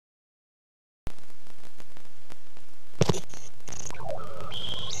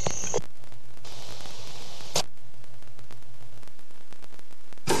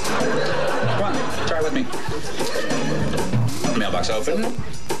Come on, try with me. Mailbox open.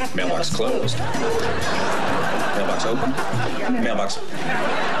 Mailbox closed. Mailbox open. Mailbox.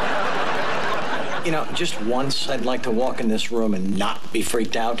 You know, just once I'd like to walk in this room and not be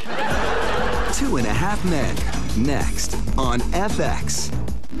freaked out. 2.5 Men, next on FX.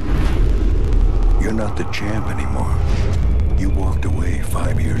 You're not the champ anymore. You walked away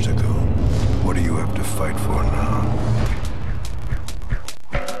 5 years ago. What do you have to fight for now?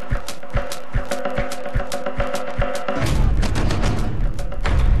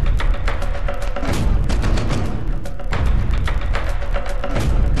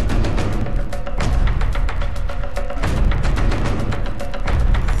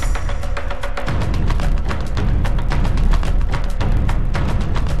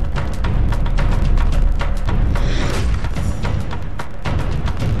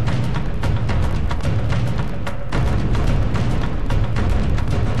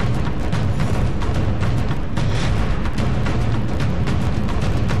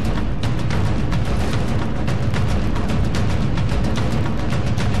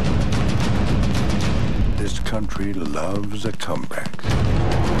 Country loves a comeback.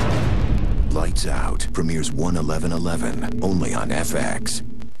 Lights Out premieres 1/11/11 only on FX.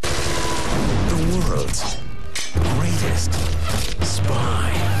 The world's greatest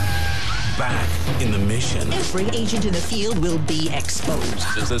spy back in the mission. Every agent in the field will be exposed.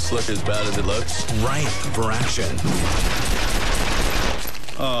 Does this look as bad as it looks? Ripe for action.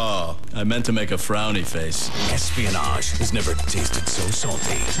 Oh, I meant to make a frowny face. Espionage has never tasted so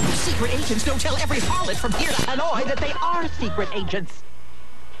salty. Secret agents don't tell every harlot from here to Hanoi that they are secret agents.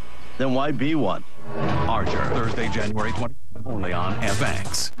 Then why be one? Archer, Thursday, January 20th, only on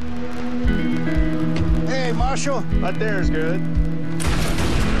FX. Hey, Marshal. Right there is good.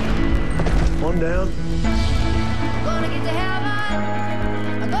 One down. I'm gonna get to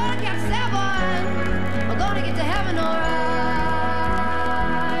heaven. I'm gonna catch 7. I'm gonna get to heaven, alright.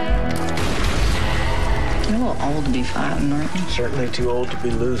 You're a little old to be fighting, aren't you? Certainly too old to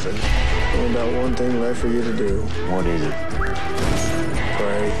be losing. Only about one thing left for you to do. What is it?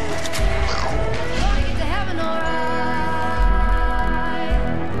 Pray.